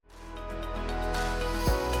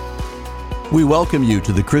We welcome you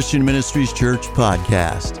to the Christian Ministries Church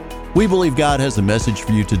podcast. We believe God has a message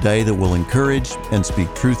for you today that will encourage and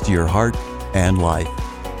speak truth to your heart and life.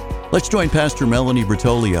 Let's join Pastor Melanie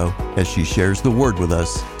Bertolio as she shares the word with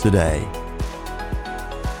us today.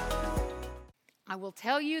 I will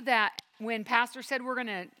tell you that when Pastor said we're going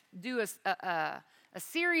to do a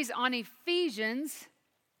series on Ephesians,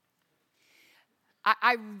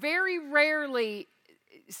 I very rarely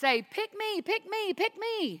say, pick me, pick me, pick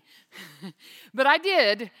me. But I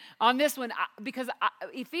did on this one because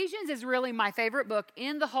Ephesians is really my favorite book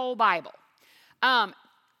in the whole Bible.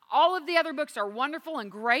 All of the other books are wonderful and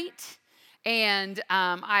great, and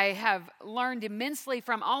I have learned immensely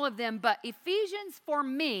from all of them, but Ephesians for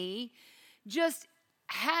me just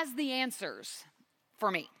has the answers for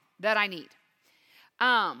me that I need.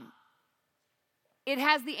 It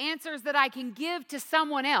has the answers that I can give to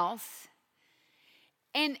someone else.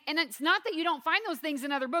 And it's not that you don't find those things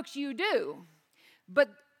in other books, you do. But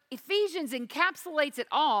Ephesians encapsulates it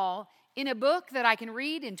all in a book that I can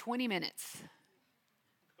read in 20 minutes.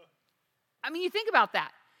 I mean, you think about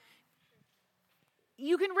that.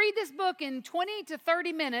 You can read this book in 20 to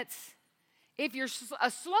 30 minutes if you're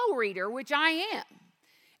a slow reader, which I am.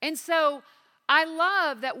 And so I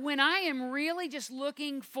love that when I am really just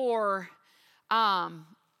looking for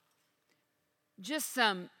just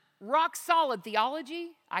some rock solid theology,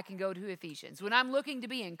 I can go to Ephesians. When I'm looking to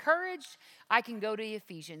be encouraged, I can go to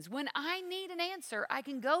Ephesians. When I need an answer, I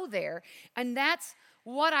can go there. And that's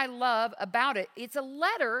what I love about it. It's a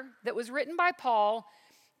letter that was written by Paul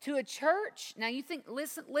to a church. Now you think,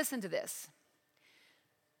 listen to this.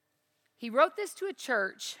 He wrote this to a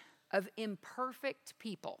church of imperfect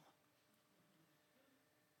people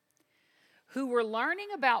who were learning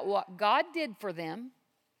about what God did for them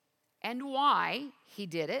and why he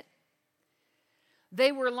did it.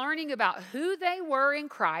 They were learning about who they were in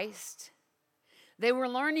Christ. They were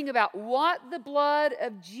learning about what the blood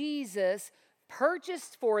of Jesus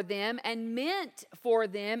purchased for them and meant for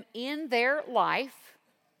them in their life.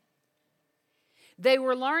 They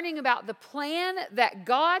were learning about the plan that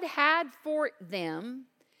God had for them,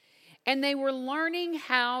 and they were learning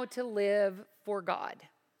how to live for God.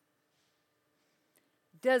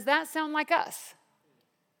 Does that sound like us?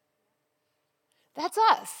 That's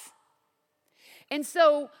us. And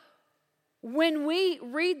so when we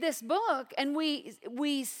read this book and we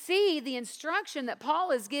see the instruction that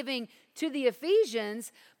Paul is giving to the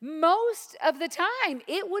Ephesians, most of the time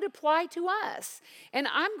it would apply to us. And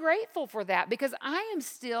I'm grateful for that because I am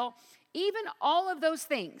still, even all of those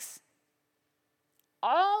things,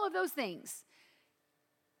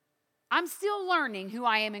 I'm still learning who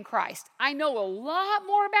I am in Christ. I know a lot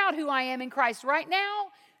more about who I am in Christ right now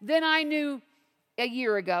than I knew a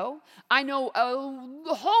year ago. I know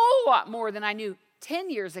a whole lot more than I knew 10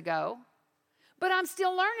 years ago, but I'm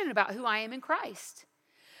still learning about who I am in Christ.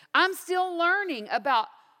 I'm still learning about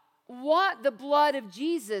what the blood of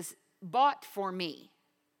Jesus bought for me.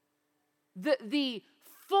 The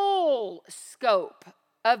full scope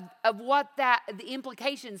of what the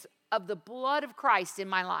implications of the blood of Christ in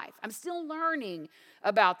my life. I'm still learning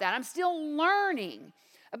about that. I'm still learning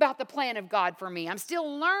about the plan of God for me. I'm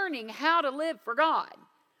still learning how to live for God.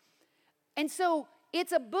 And so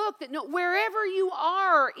it's a book that wherever you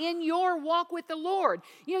are in your walk with the Lord,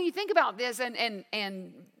 you think about this,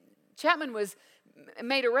 and Chapman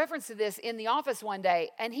made a reference to this in the office one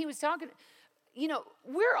day, and he was talking,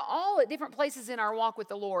 we're all at different places in our walk with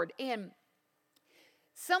the Lord, and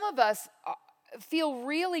some of us feel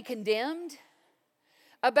really condemned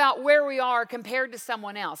about where we are compared to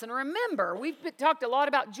someone else. And remember, we've talked a lot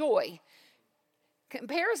about joy.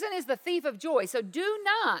 Comparison is the thief of joy. So do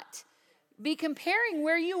not be comparing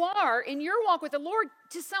where you are in your walk with the Lord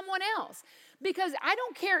to someone else. Because I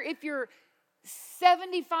don't care if you're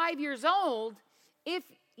 75 years old, if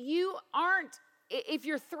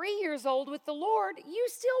you're 3 years old with the Lord, you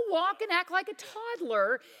still walk and act like a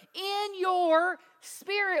toddler in your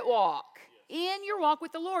spirit walk. In your walk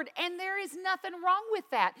with the Lord. And there is nothing wrong with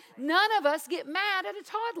that. None of us get mad at a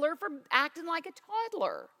toddler for acting like a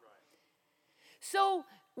toddler. So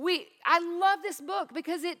I love this book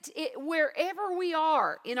because it wherever we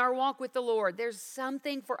are in our walk with the Lord, there's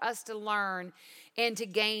something for us to learn and to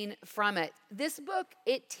gain from it. This book,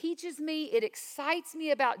 it teaches me, it excites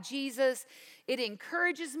me about Jesus, it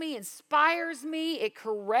encourages me, inspires me, it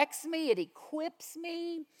corrects me, it equips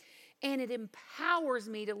me. And it empowers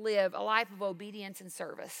me to live a life of obedience and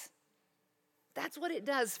service. That's what it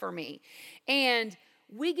does for me. And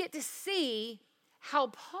we get to see how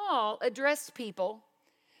Paul addressed people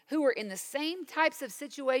who were in the same types of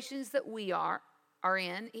situations that we are, are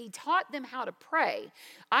in. He taught them how to pray.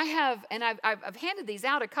 I've handed these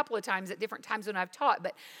out a couple of times at different times when I've taught,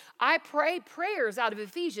 but I pray prayers out of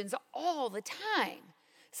Ephesians all the time.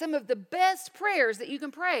 Some of the best prayers that you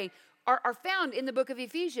can pray are found in the book of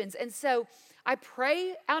Ephesians. And so I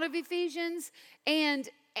pray out of Ephesians, and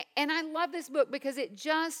I love this book because it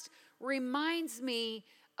just reminds me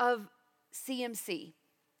of CMC.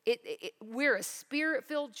 We're a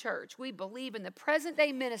Spirit-filled church. We believe in the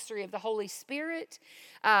present-day ministry of the Holy Spirit.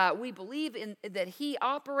 We believe that He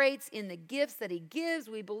operates in the gifts that He gives.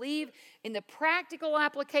 We believe in the practical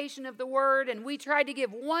application of the Word, and we try to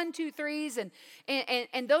give 1, 2, 3s,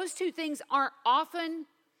 and those two things aren't often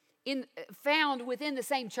found within the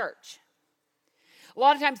same church. A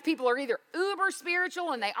lot of times people are either uber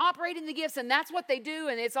spiritual and they operate in the gifts and that's what they do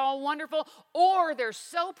and it's all wonderful, or they're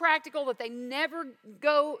so practical that they never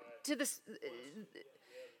go to this.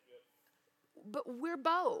 But we're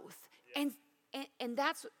both. And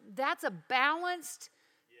that's a balanced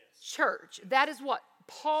church. That is what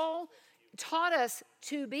Paul taught us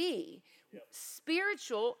to be,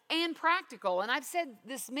 spiritual and practical. And I've said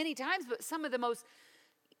this many times, but some of the most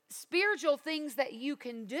spiritual things that you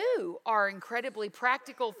can do are incredibly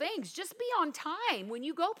practical things. Just be on time when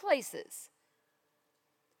you go places.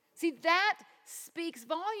 See, that speaks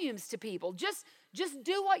volumes to people. Just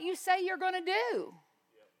do what you say you're going to do.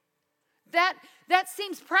 That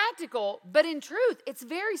seems practical, but in truth, it's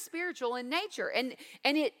very spiritual in nature. And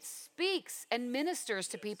it speaks and ministers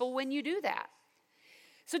to people when you do that.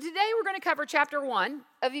 So today we're going to cover chapter 1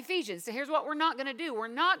 of Ephesians. So here's what we're not going to do. We're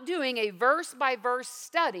not doing a verse-by-verse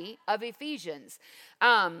study of Ephesians.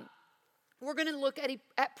 We're going to look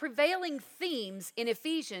at prevailing themes in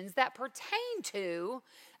Ephesians that pertain to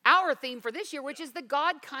our theme for this year, which is the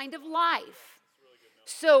God kind of life.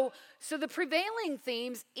 So the prevailing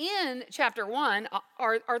themes in chapter 1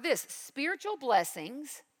 are this: spiritual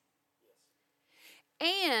blessings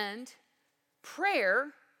and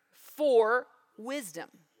prayer for wisdom.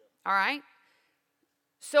 All right?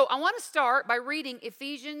 So I want to start by reading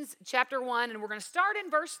Ephesians chapter 1, and we're going to start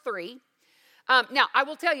in verse 3. Now, I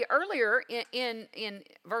will tell you earlier in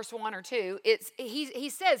verse 1 or 2, he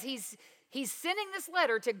says he's sending this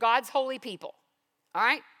letter to God's holy people. All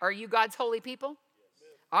right? Are you God's holy people?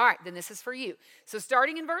 All right, then this is for you. So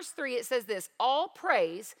starting in verse 3, it says this: all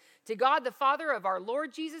praise to God the Father of our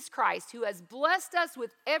Lord Jesus Christ, who has blessed us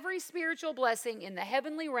with every spiritual blessing in the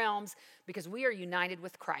heavenly realms because we are united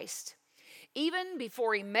with Christ. Even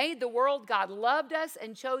before He made the world, God loved us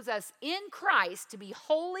and chose us in Christ to be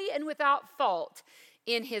holy and without fault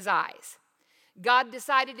in His eyes. God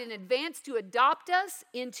decided in advance to adopt us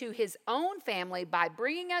into His own family by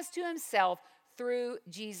bringing us to Himself through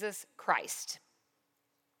Jesus Christ.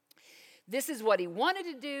 This is what He wanted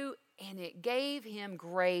to do, and it gave Him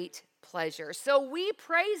great pleasure. So we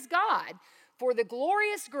praise God for the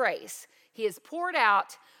glorious grace He has poured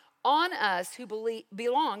out on us who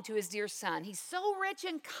belong to His dear Son. He's so rich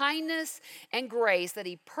in kindness and grace that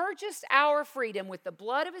He purchased our freedom with the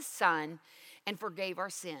blood of His Son and forgave our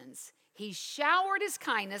sins. He showered His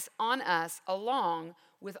kindness on us along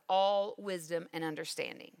with all wisdom and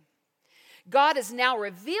understanding. God has now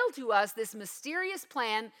revealed to us this mysterious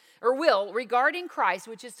plan or will regarding Christ,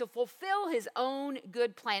 which is to fulfill His own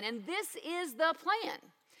good plan. And this is the plan.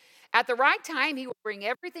 At the right time, He will bring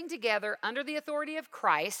everything together under the authority of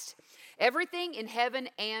Christ, everything in heaven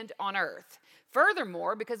and on earth.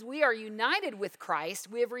 Furthermore, because we are united with Christ,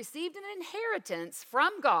 we have received an inheritance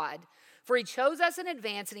from God, for He chose us in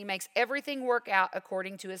advance and He makes everything work out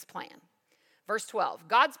according to His plan. Verse 12,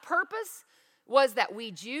 God's purpose was that we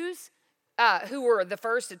Jews who were the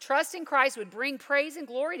first to trust in Christ would bring praise and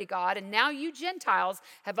glory to God. And now you Gentiles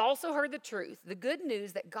have also heard the truth, the good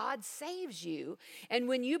news that God saves you. And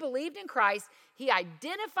when you believed in Christ, He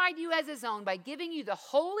identified you as His own by giving you the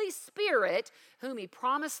Holy Spirit, whom He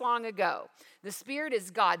promised long ago. The Spirit is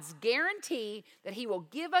God's guarantee that He will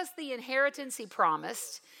give us the inheritance He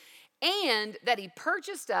promised, and that He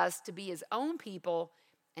purchased us to be His own people.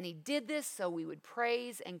 And He did this so we would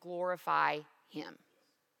praise and glorify Him.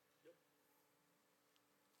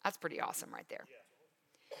 That's pretty awesome right there.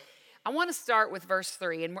 I want to start with verse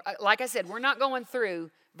 3. And like I said, we're not going through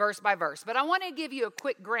verse by verse. But I want to give you a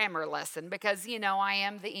quick grammar lesson because, I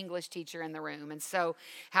am the English teacher in the room. And so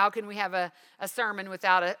how can we have a sermon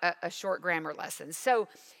without a short grammar lesson? So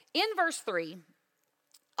in verse 3,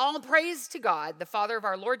 all praise to God, the Father of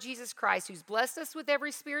our Lord Jesus Christ, who's blessed us with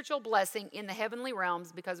every spiritual blessing in the heavenly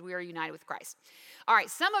realms because we are united with Christ. All right,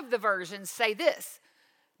 some of the versions say this: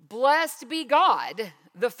 blessed be God,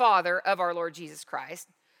 the Father of our Lord Jesus Christ,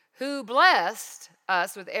 who blessed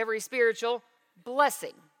us with every spiritual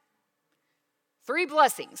blessing. Three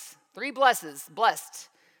blessings, three blesses, blessed.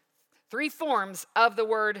 Three forms of the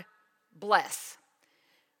word bless.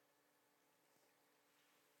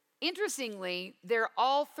 Interestingly, they're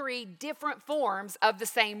all three different forms of the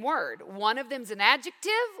same word. One of them's an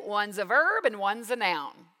adjective, one's a verb, and one's a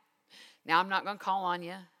noun. Now, I'm not going to call on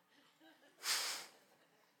you.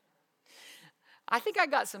 I think I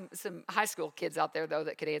got some high school kids out there, though,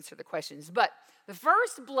 that could answer the questions. But the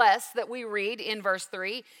first bless that we read in verse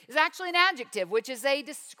 3 is actually an adjective, which is a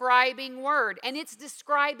describing word, and it's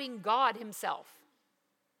describing God himself.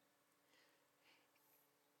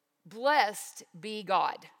 Blessed be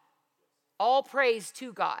God. All praise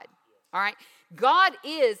to God. All right.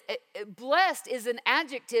 Blessed is an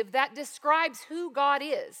adjective that describes who God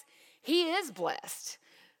is. He is blessed.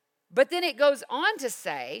 But then it goes on to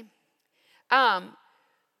say, let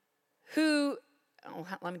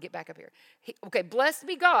me get back up here. Blessed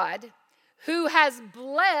be God who has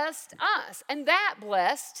blessed us. And that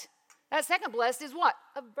second blessed is what?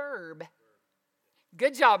 A verb.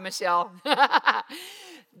 Good job, Michelle.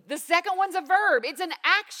 The second one's a verb. It's an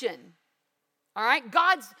action. All right?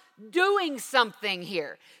 God's doing something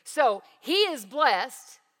here. So he is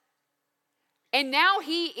blessed, and now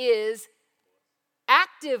he is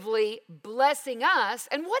actively blessing us.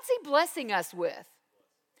 And what's he blessing us with?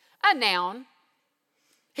 A noun.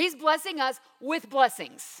 He's blessing us with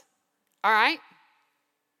blessings. All right?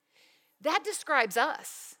 That describes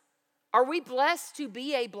us. Are we blessed to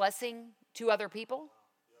be a blessing to other people?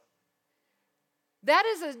 That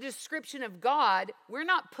is a description of God. We're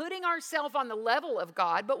not putting ourselves on the level of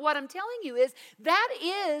God, but what I'm telling you is that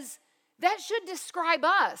should describe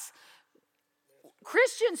us.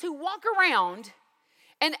 Christians who walk around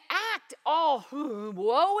and act all,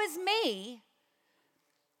 woe is me,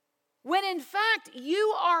 when in fact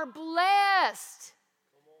you are blessed.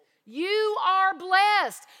 You are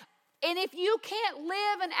blessed. And if you can't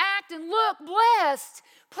live and act and look blessed,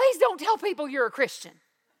 please don't tell people you're a Christian.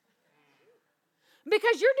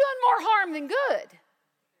 Because you're doing more harm than good.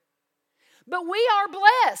 But we are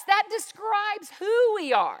blessed. That describes who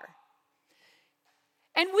we are.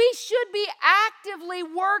 And we should be actively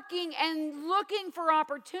working and looking for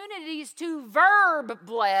opportunities to verb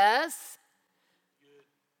bless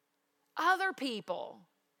other people.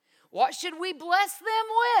 What should we bless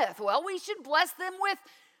them with? Well, we should bless them with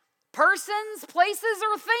persons, places,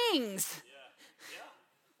 or things.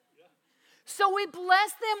 So we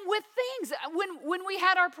bless them with things. When we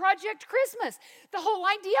had our Project Christmas, the whole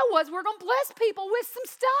idea was we're going to bless people with some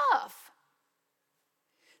stuff.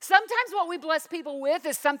 Sometimes what we bless people with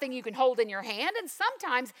is something you can hold in your hand, and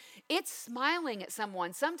sometimes it's smiling at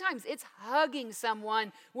someone. Sometimes it's hugging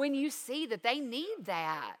someone when you see that they need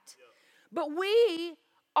that. But we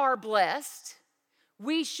are blessed.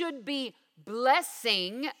 We should be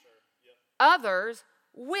blessing others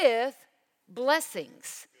with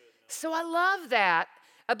blessings. So I love that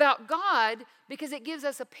about God because it gives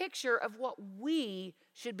us a picture of what we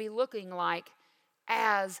should be looking like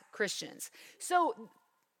as Christians. So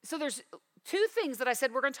there's two things that I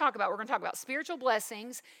said we're going to talk about. We're going to talk about spiritual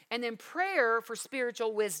blessings and then prayer for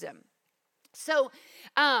spiritual wisdom. So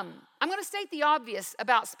I'm going to state the obvious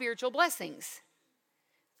about spiritual blessings.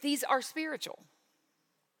 These are spiritual.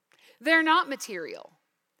 They're not material.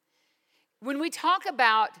 When we talk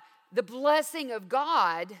about the blessing of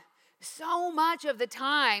God, so much of the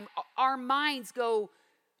time our minds go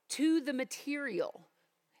to the material.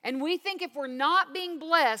 And we think if we're not being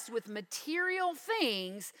blessed with material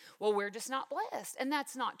things, well, we're just not blessed. And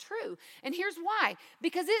that's not true. And here's why.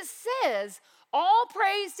 Because it says, all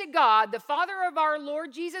praise to God, the Father of our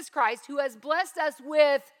Lord Jesus Christ, who has blessed us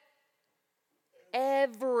with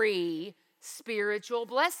every spiritual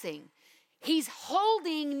blessing. He's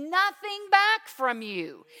holding nothing back from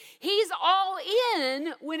you. He's all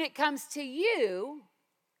in when it comes to you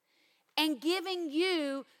and giving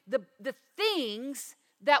you the things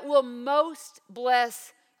that will most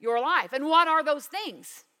bless your life. And what are those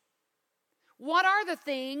things? What are the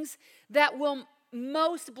things that will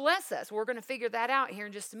most bless us? We're going to figure that out here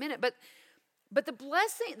in just a minute. But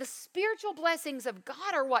the spiritual blessings of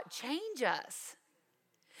God are what change us.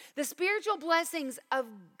 The spiritual blessings of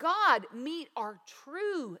God meet our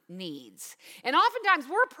true needs. And oftentimes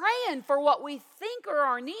we're praying for what we think are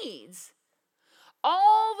our needs.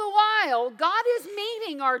 All the while, God is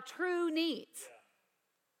meeting our true needs.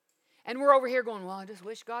 And we're over here going, well, I just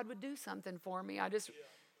wish God would do something for me.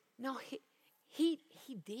 No, he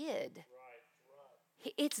did.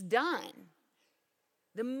 It's done.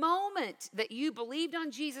 The moment that you believed on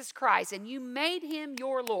Jesus Christ and you made him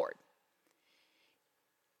your Lord,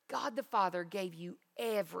 God the Father gave you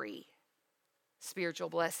every spiritual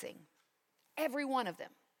blessing. Every one of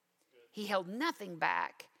them. He held nothing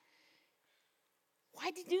back.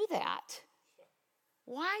 Why did he do that?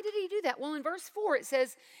 Why did he do that? Well, in verse 4, it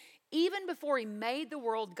says, even before he made the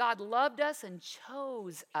world, God loved us and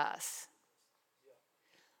chose us.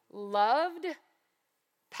 Loved,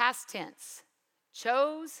 past tense.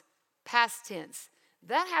 Chose, past tense.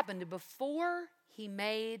 That happened before he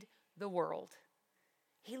made the world.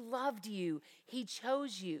 He loved you. He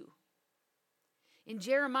chose you. In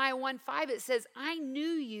Jeremiah 1:5, it says, I knew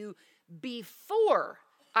you before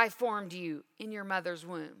I formed you in your mother's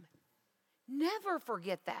womb. Never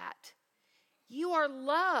forget that. You are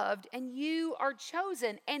loved and you are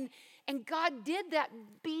chosen. And God did that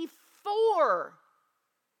before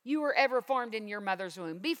you were ever formed in your mother's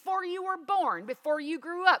womb, before you were born, before you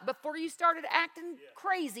grew up, before you started acting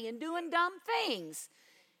crazy and doing dumb things.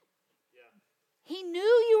 He knew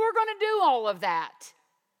you were going to do all of that.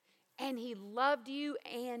 And he loved you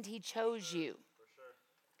and he chose you.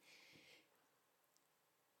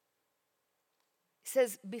 It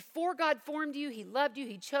says, before God formed you, he loved you,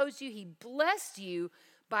 he chose you, he blessed you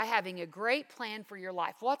by having a great plan for your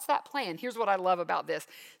life. What's that plan? Here's what I love about this.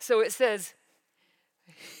 So it says,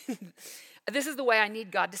 this is the way I need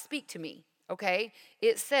God to speak to me, okay?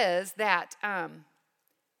 It says that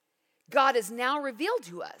God has now revealed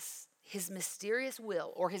to us his mysterious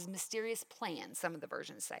will or his mysterious plan, some of the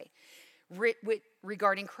versions say,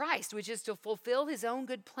 regarding Christ, which is to fulfill his own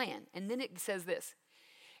good plan. And then it says this,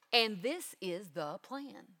 and this is the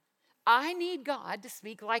plan. I need God to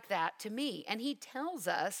speak like that to me. And he tells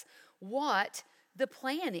us what the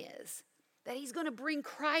plan is. That he's going to bring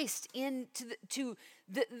Christ into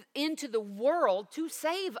the world to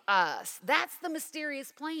save us. That's the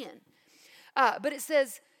mysterious plan. But it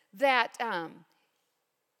says that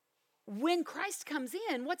when Christ comes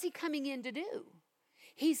in, what's he coming in to do?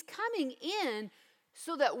 He's coming in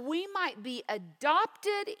so that we might be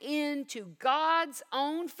adopted into God's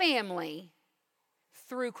own family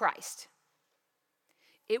through Christ.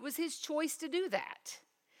 It was his choice to do that.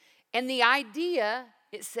 And the idea,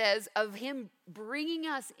 it says, of him bringing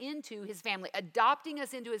us into his family, adopting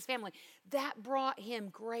us into his family, that brought him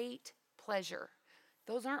great pleasure.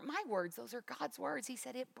 Those aren't my words, those are God's words. He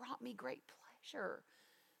said, it brought me great pleasure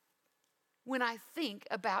when I think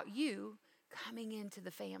about you coming into the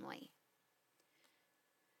family.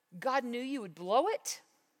 God knew you would blow it.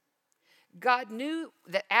 God knew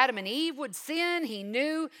that Adam and Eve would sin. He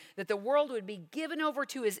knew that the world would be given over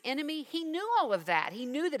to his enemy. He knew all of that. He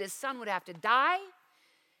knew that his son would have to die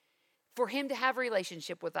for him to have a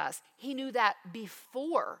relationship with us. He knew that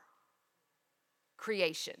before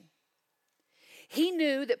creation. He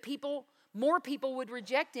knew that more people would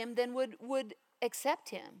reject him than would accept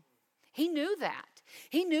him. He knew that.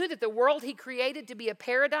 He knew that the world he created to be a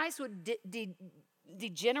paradise would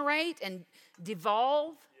degenerate and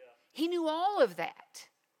devolve. He knew all of that.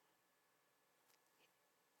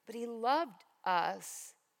 But he loved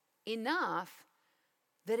us enough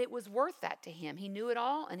that it was worth that to him. He knew it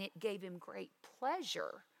all, and it gave him great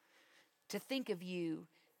pleasure to think of you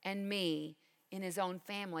and me in his own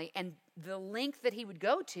family. And the length that he would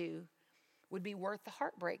go to would be worth the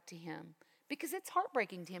heartbreak to him, because it's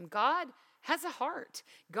heartbreaking to him. God has a heart.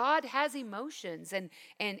 God has emotions, and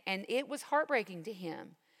it was heartbreaking to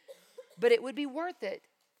him. But it would be worth it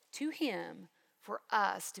to him for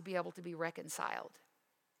us to be able to be reconciled.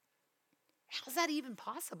 How's that even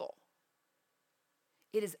possible?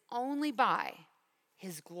 It is only by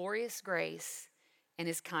his glorious grace and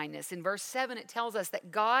his kindness. In verse 7, it tells us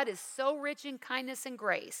that God is so rich in kindness and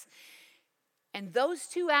grace. And those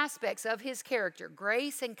two aspects of his character,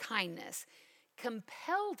 grace and kindness,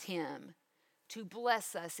 compelled him to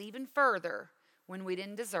bless us even further when we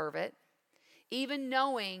didn't deserve it, even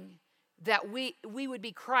knowing that we would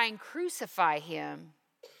be crying, crucify him,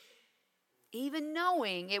 even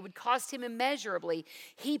knowing it would cost him immeasurably.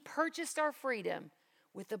 He purchased our freedom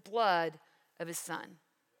with the blood of his son.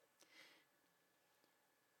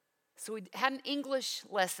 So we had an English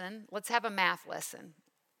lesson. Let's have a math lesson.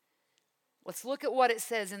 Let's look at what it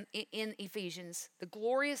says in Ephesians. The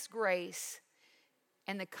glorious grace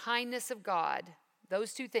and the kindness of God,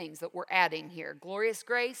 those two things that we're adding here. Glorious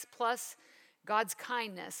grace plus God's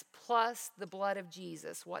kindness plus the blood of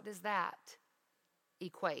Jesus. What does that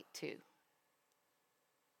equate to?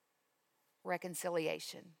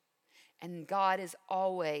 Reconciliation. And God is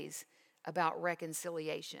always about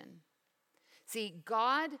reconciliation. See,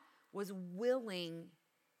 God was willing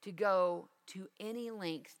to go to any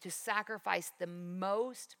length to sacrifice the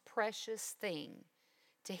most precious thing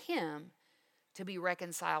to him to be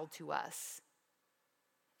reconciled to us.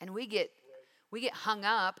 And we get hung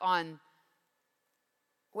up on,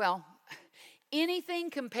 well, anything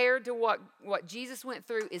compared to what Jesus went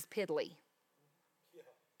through is piddly.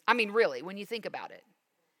 I mean, really, when you think about it.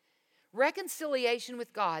 Reconciliation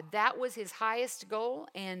with God, that was his highest goal,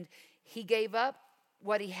 and he gave up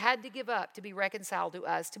what he had to give up to be reconciled to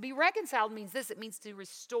us. To be reconciled means this. It means to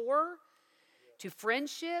restore to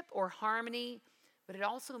friendship or harmony, but it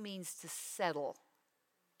also means to settle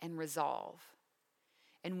and resolve.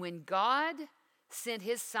 And when God sent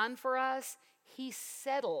his son for us, he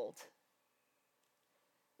settled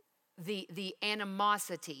the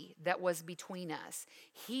animosity that was between us.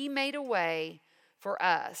 He made a way for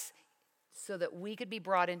us so that we could be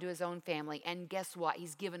brought into his own family. And guess what?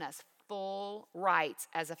 He's given us full rights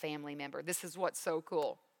as a family member. This is what's so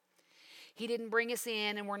cool. He didn't bring us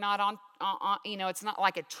in and we're not on it's not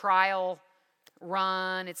like a trial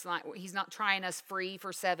run. It's not, he's not trying us free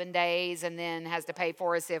for 7 days and then has to pay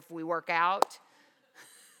for us if we work out.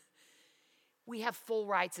 We have full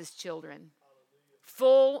rights as children.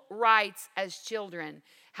 Full rights as children.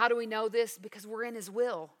 How do we know this? Because we're in his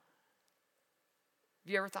will.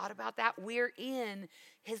 Have you ever thought about that?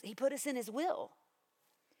 He put us in his will.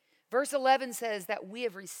 Verse 11 says that we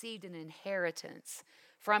have received an inheritance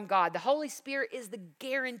from God. The Holy Spirit is the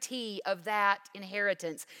guarantee of that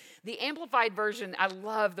inheritance. The Amplified Version, I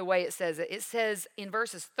love the way it says it. It says in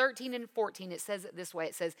verses 13 and 14, it says it this way.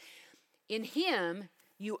 It says, in him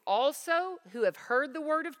you also who have heard the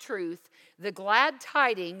word of truth, the glad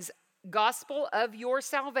tidings, gospel of your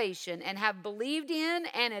salvation, and have believed in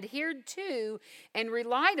and adhered to and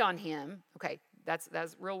relied on him. Okay, that's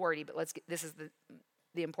real wordy, but this is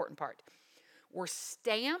the important part. We're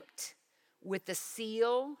stamped with the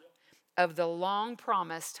seal of the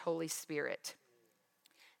long-promised Holy Spirit.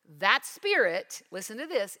 That Spirit, listen to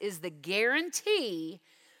this, is the guarantee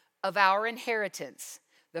of our inheritance.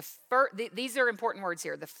 These are important words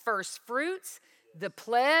here. The first fruits, the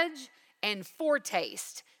pledge, and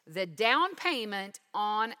foretaste, the down payment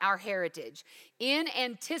on our heritage, in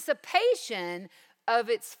anticipation of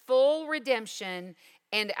its full redemption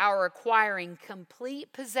and our acquiring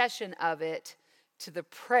complete possession of it to the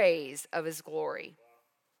praise of his glory.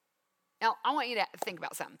 Now, I want you to think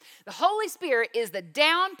about something. The Holy Spirit is the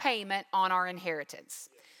down payment on our inheritance.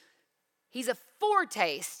 He's a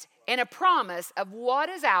foretaste and a promise of what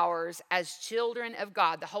is ours as children of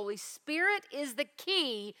God. The Holy Spirit is the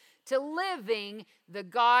key to living the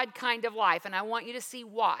God kind of life. And I want you to see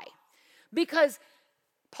why. Because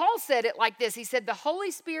Paul said it like this. He said the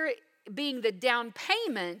Holy Spirit being the down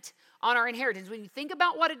payment on our inheritance. When you think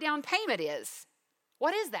about what a down payment is,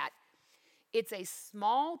 what is that? It's a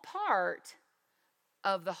small part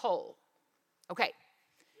of the whole. Okay.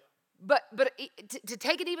 But to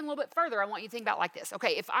take it even a little bit further, I want you to think about it like this.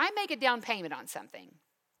 Okay, if I make a down payment on something,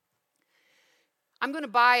 I'm going to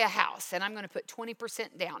buy a house and I'm going to put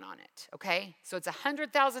 20% down on it, okay? So it's a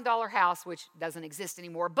 $100,000 house, which doesn't exist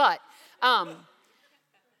anymore, but I'm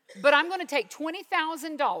going to take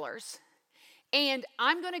 $20,000 and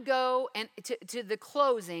I'm going to go to the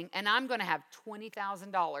closing and I'm going to have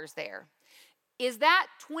 $20,000 there. Is that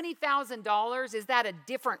 $20,000? Is that a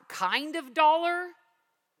different kind of dollar?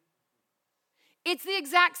 It's the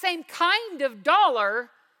exact same kind of dollar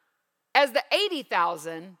as the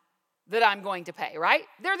 $80,000 that I'm going to pay, right?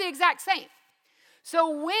 They're the exact same.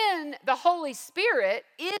 So when the Holy Spirit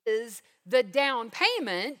is the down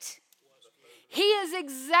payment, He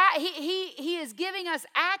is giving us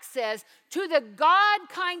access to the God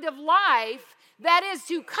kind of life that is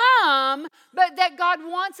to come, but that God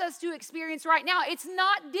wants us to experience right now. It's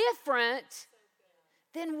not different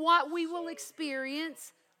than what we will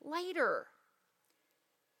experience later.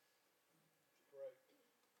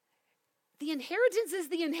 The inheritance is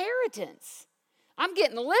the inheritance. I'm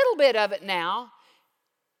getting a little bit of it now.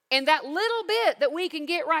 And that little bit that we can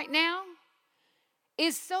get right now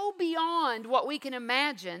is so beyond what we can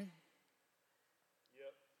imagine.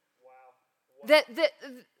 Yep. Wow.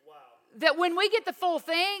 That when we get the full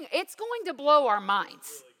thing, it's going to blow our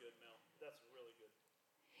minds. Really good, Mel. That's really good.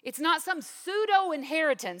 It's not some pseudo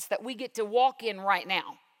inheritance that we get to walk in right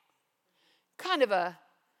now. Kind of a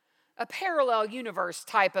parallel universe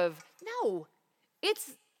type of, no,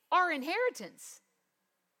 it's our inheritance.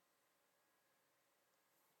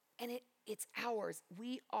 And it's ours.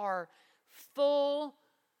 We are full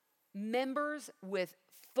members with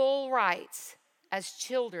full rights as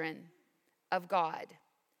children of God.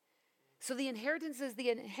 So the inheritance is the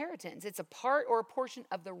inheritance. It's a part or a portion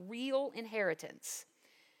of the real inheritance,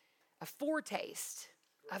 a foretaste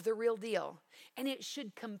of the real deal. And it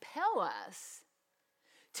should compel us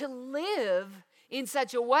to live in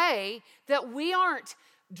such a way that we aren't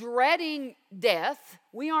dreading death.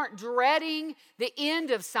 We aren't dreading the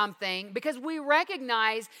end of something because we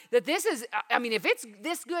recognize that this is, if it's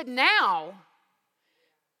this good now,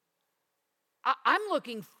 I'm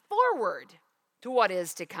looking forward to what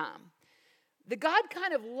is to come. The God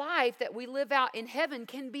kind of life that we live out in heaven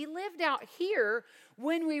can be lived out here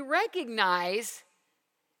when we recognize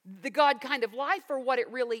the God kind of life for what it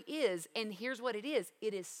really is. And here's what it is.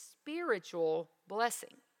 It is spiritual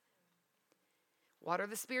blessing. What are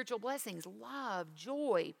the spiritual blessings? Love,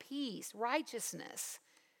 joy, peace, righteousness.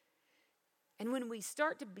 And when we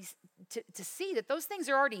start to see that those things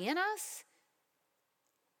are already in us,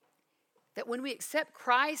 that when we accept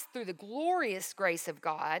Christ through the glorious grace of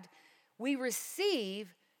God, we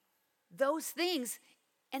receive those things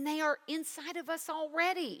and they are inside of us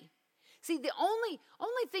already. See, the only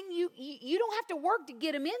thing you don't have to work to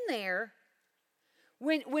get them in there.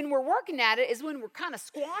 When we're working at it is when we're kind of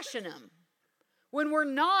squashing them. When we're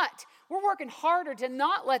working harder to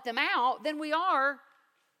not let them out than we are.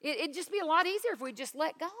 It'd just be a lot easier if we just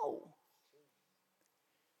let go.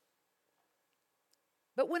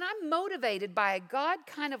 But when I'm motivated by a God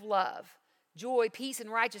kind of love, joy, peace,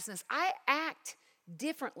 and righteousness, I act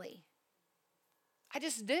differently. I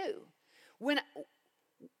just do. When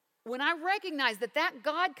I recognize that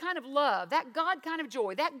God kind of love, that God kind of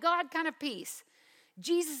joy, that God kind of peace,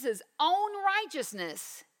 Jesus' own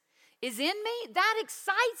righteousness is in me, that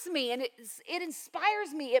excites me and it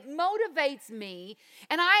inspires me, it motivates me,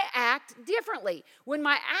 and I act differently. When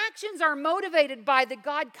my actions are motivated by the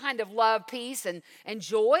God kind of love, peace, and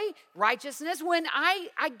joy, righteousness, when I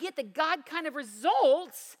get the God kind of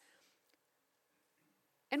results,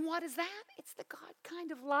 and what is that? It's the God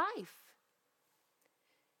kind of life.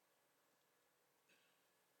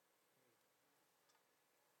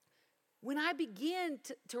 When I begin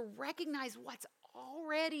to recognize what's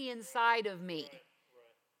already inside of me.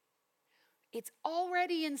 It's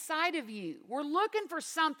already inside of you. We're looking for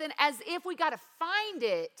something as if we got to find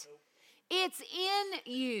it. It's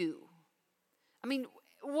in you.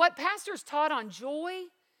 What pastors taught on joy,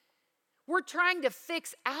 we're trying to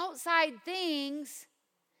fix outside things,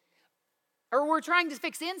 or we're trying to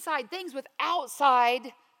fix inside things with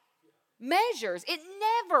outside measures. It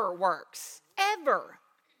never works, ever.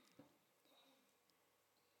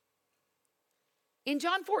 In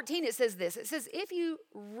John 14, it says this. It says, if you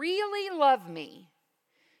really love me,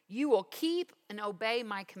 you will keep and obey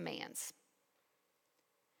my commands.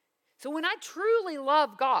 So when I truly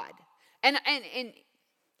love God, and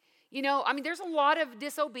there's a lot of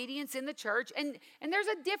disobedience in the church, and there's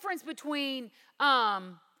a difference between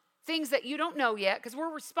things that you don't know yet, because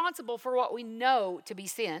we're responsible for what we know to be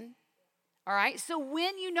sin. All right? So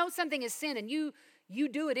when you know something is sin and you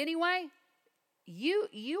do it anyway,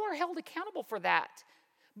 you are held accountable for that.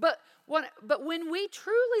 But when we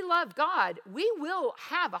truly love God, we will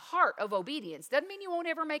have a heart of obedience. Doesn't mean you won't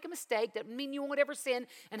ever make a mistake. Doesn't mean you won't ever sin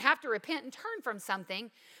and have to repent and turn from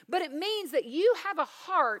something. But it means that you have a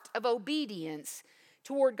heart of obedience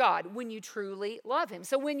toward God when you truly love Him.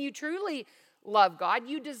 So when you truly love God,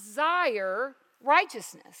 you desire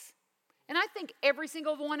righteousness. And I think every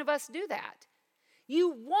single one of us do that. You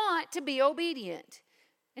want to be obedient.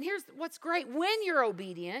 And here's what's great. When you're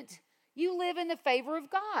obedient, you live in the favor of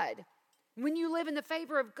God. When you live in the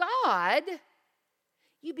favor of God,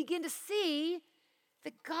 you begin to see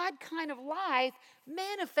the God kind of life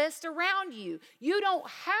manifest around you. You don't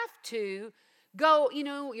have to go,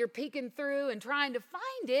 you're peeking through and trying to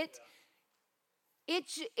find it.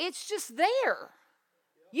 It's just there.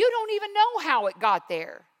 You don't even know how it got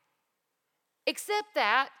there. Except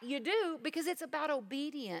that you do, because it's about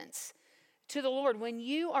obedience to the Lord. When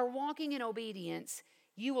you are walking in obedience,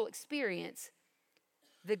 you will experience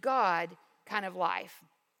the God kind of life.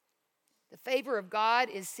 The favor of God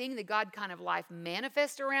is seeing the God kind of life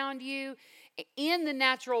manifest around you in the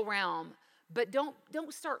natural realm, but don't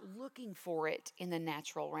start looking for it in the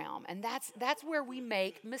natural realm. And that's where we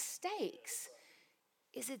make mistakes.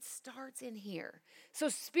 It starts in here. So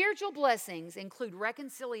spiritual blessings include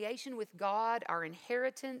reconciliation with God, our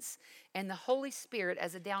inheritance, and the Holy Spirit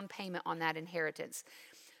as a down payment on that inheritance.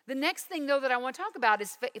 The next thing, though, that I want to talk about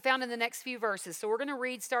is found in the next few verses. So we're going to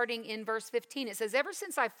read starting in verse 15. It says, ever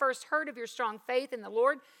since I first heard of your strong faith in the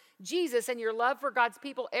Lord Jesus and your love for God's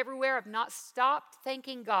people everywhere, I've not stopped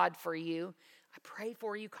thanking God for you. I pray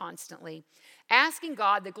for you constantly, asking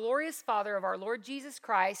God, the glorious Father of our Lord Jesus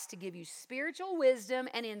Christ, to give you spiritual wisdom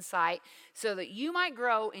and insight so that you might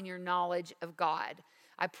grow in your knowledge of God.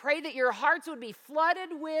 I pray that your hearts would be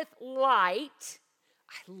flooded with light.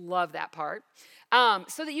 I love that part.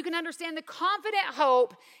 so that you can understand the confident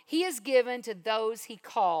hope he has given to those he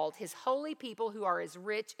called, his holy people who are his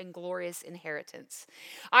rich and glorious inheritance.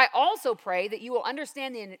 I also pray that you will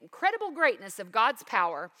understand the incredible greatness of God's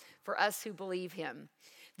power for us who believe him.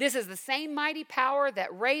 This is the same mighty power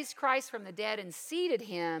that raised Christ from the dead and seated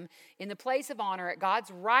him in the place of honor at God's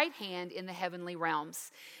right hand in the heavenly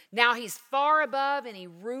realms. Now he's far above any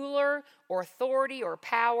ruler or authority or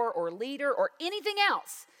power or leader or anything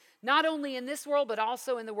else, not only in this world but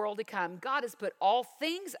also in the world to come. God has put all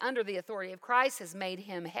things under the authority of Christ, has made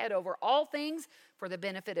him head over all things for the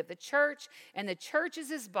benefit of the church, and the church is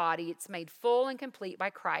his body. It's made full and complete by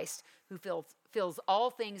Christ, who fills all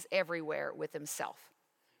things everywhere with himself.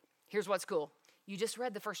 Here's what's cool. You just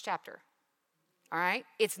read the first chapter. All right?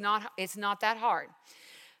 It's not that hard.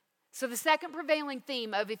 So the second prevailing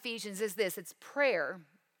theme of Ephesians is this. It's prayer,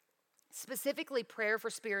 specifically prayer for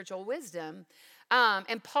spiritual wisdom.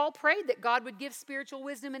 And Paul prayed that God would give spiritual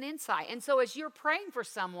wisdom and insight. And so as you're praying for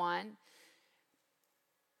someone,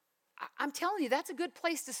 I'm telling you, that's a good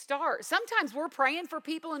place to start. Sometimes we're praying for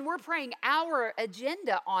people and we're praying our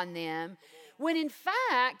agenda on them, when in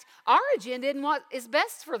fact, our agenda isn't what is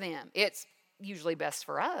best for them. It's usually best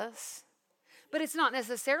for us, but it's not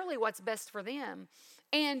necessarily what's best for them.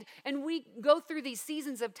 And we go through these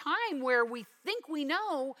seasons of time where we think we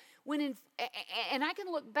know, and I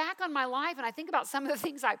can look back on my life and I think about some of the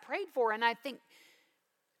things I prayed for, and I think,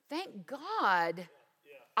 thank God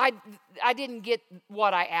I didn't get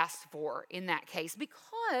what I asked for in that case,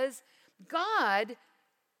 because God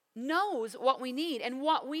knows what we need, and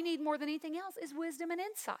what we need more than anything else is wisdom and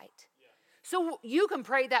insight. So you can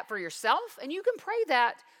pray that for yourself, and you can pray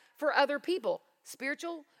that for other people,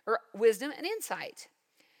 spiritual or wisdom and insight.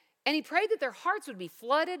 And he prayed that their hearts would be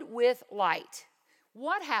flooded with light.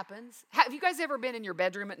 What happens? Have you guys ever been in your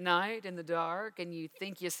bedroom at night in the dark and you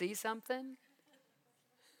think you see something?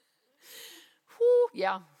 Whew,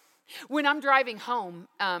 yeah. When I'm driving home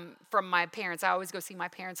from my parents, I always go see my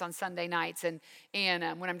parents on Sunday nights. And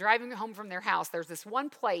when I'm driving home from their house, there's this one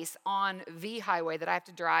place on V Highway that I have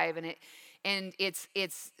to drive, and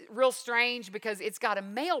it's real strange because it's got a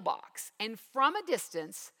mailbox. And from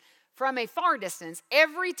a far distance,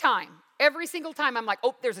 every single time, I'm like,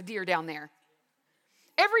 oh, there's a deer down there.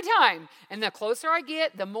 Every time. And the closer I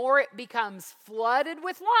get, the more it becomes flooded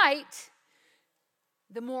with light,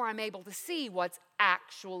 the more I'm able to see what's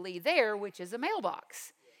actually there, which is a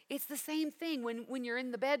mailbox. It's the same thing when you're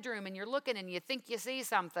in the bedroom and you're looking and you think you see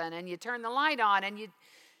something and you turn the light on and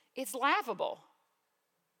it's laughable.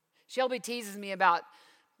 Shelby teases me about,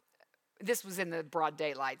 this was in the broad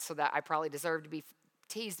daylight, so that I probably deserve to be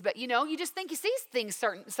teased, but you just think you see things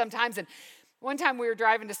sometimes. And one time we were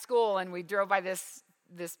driving to school and we drove by this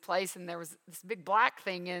place and there was this big black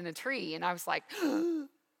thing in a tree, and I was like,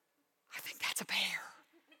 I think that's a bear.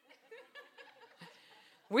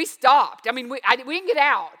 We stopped. I mean, we didn't get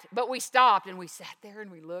out, but we stopped and we sat there and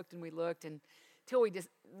we looked until we just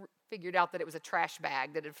figured out that it was a trash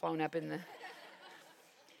bag that had flown up in the.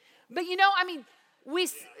 But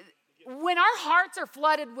when our hearts are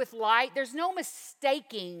flooded with light, there's no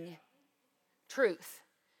mistaking truth.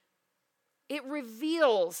 It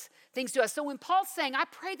reveals things to us. So when Paul's saying, I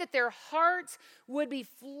pray that their hearts would be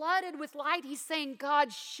flooded with light, he's saying,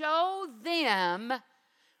 God, show them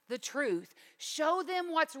the truth. Show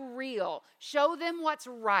them what's real. Show them what's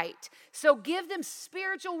right. So give them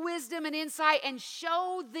spiritual wisdom and insight and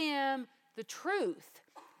show them the truth.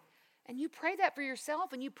 And you pray that for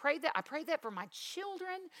yourself, and I pray that for my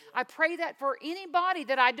children. I pray that for anybody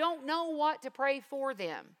that I don't know what to pray for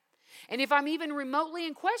them. And if I'm even remotely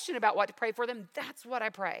in question about what to pray for them, that's what I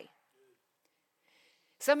pray.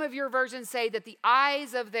 Some of your versions say that the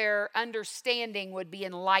eyes of their understanding would be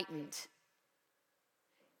enlightened.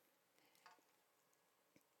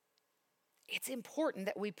 It's important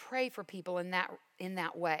that we pray for people in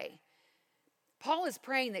that way. Paul is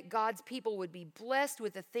praying that God's people would be blessed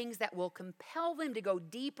with the things that will compel them to go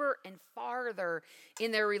deeper and farther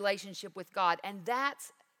in their relationship with God. And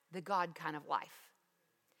that's the God kind of life.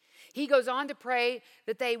 He goes on to pray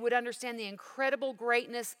that they would understand the incredible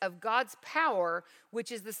greatness of God's power,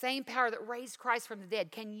 which is the same power that raised Christ from the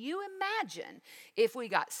dead. Can you imagine if we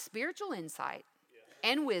got spiritual insight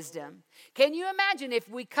and wisdom? Can you imagine if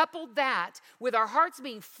we coupled that with our hearts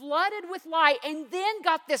being flooded with light and then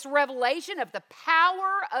got this revelation of the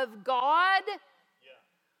power of God?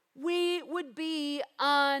 We would be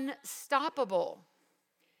unstoppable.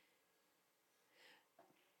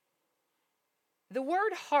 The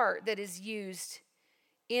word heart that is used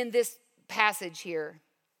in this passage here,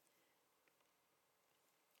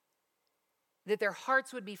 that their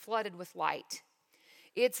hearts would be flooded with light,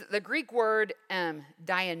 It's the Greek word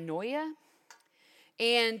dianoia.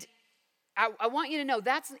 And I want you to know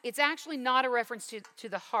it's actually not a reference to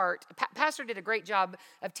the heart. Pastor did a great job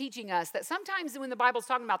of teaching us that sometimes when the Bible's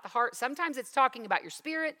talking about the heart, sometimes it's talking about your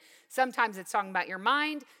spirit, sometimes it's talking about your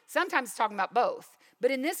mind, sometimes it's talking about both. But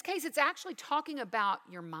in this case, it's actually talking about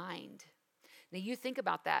your mind. Now you think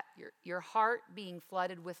about that, your heart being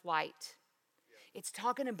flooded with light. It's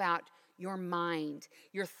talking about your mind,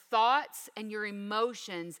 your thoughts and your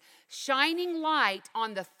emotions, shining light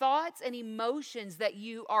on the thoughts and emotions that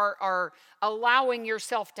you are allowing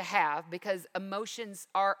yourself to have, because emotions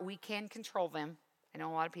we can control them. I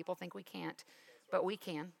know a lot of people think we can't, but we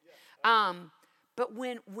can. But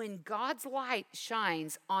when God's light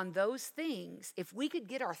shines on those things, if we could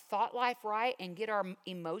get our thought life right and get our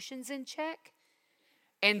emotions in check,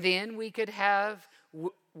 and then we could have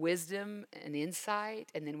wisdom and insight,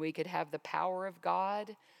 and then we could have the power of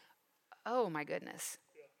God. Oh my goodness.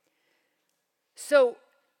 So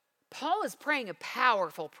Paul is praying a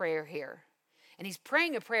powerful prayer here. And he's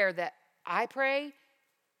praying a prayer that I pray,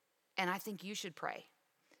 and I think you should pray.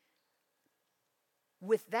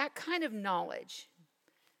 With that kind of knowledge,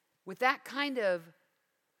 with that kind of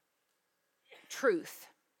truth,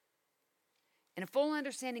 and a full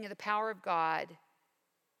understanding of the power of God,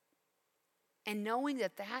 and knowing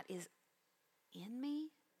that that is in me,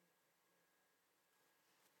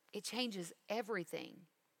 it changes everything.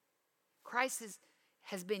 Christ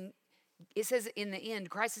has been, it says in the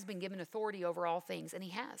end, Christ has been given authority over all things, and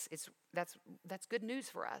he has. That's good news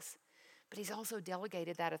for us. But he's also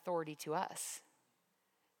delegated that authority to us.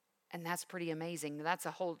 And that's pretty amazing. It's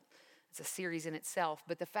a series in itself.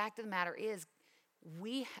 But the fact of the matter is,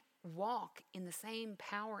 we walk in the same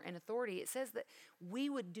power and authority. It says that we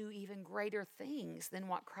would do even greater things than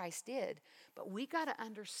what Christ did. But we got to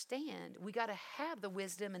understand, we got to have the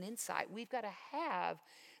wisdom and insight. We've got to have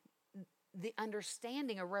the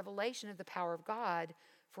understanding, a revelation of the power of God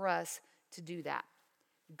for us to do that.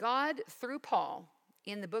 God, through Paul,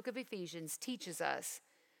 in the book of Ephesians, teaches us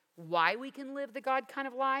why we can live the God kind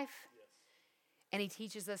of life, and he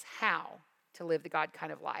teaches us how to live the God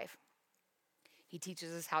kind of life. He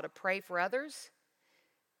teaches us how to pray for others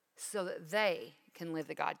so that they can live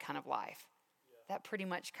the God kind of life. That pretty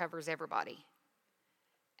much covers everybody.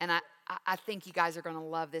 And I think you guys are going to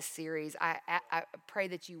love this series. I pray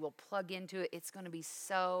that you will plug into it. It's going to be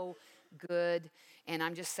so good. And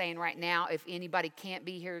I'm just saying right now, if anybody can't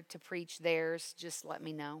be here to preach theirs, just let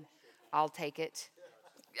me know. I'll take it.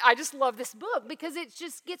 I just love this book because it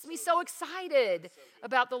just gets me so excited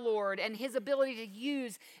about the Lord and his ability to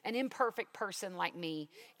use an imperfect person like me.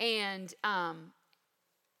 And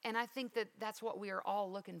I think that that's what we are all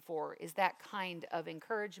looking for, is that kind of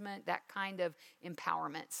encouragement, that kind of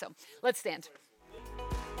empowerment. So let's stand.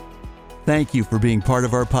 Thank you for being part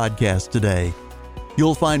of our podcast today.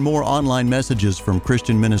 You'll find more online messages from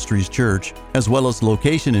Christian Ministries Church, as well as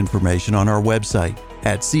location information on our website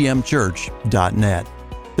at cmchurch.net.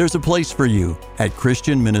 There's a place for you at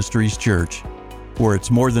Christian Ministries Church, where it's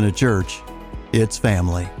more than a church, it's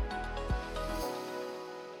family.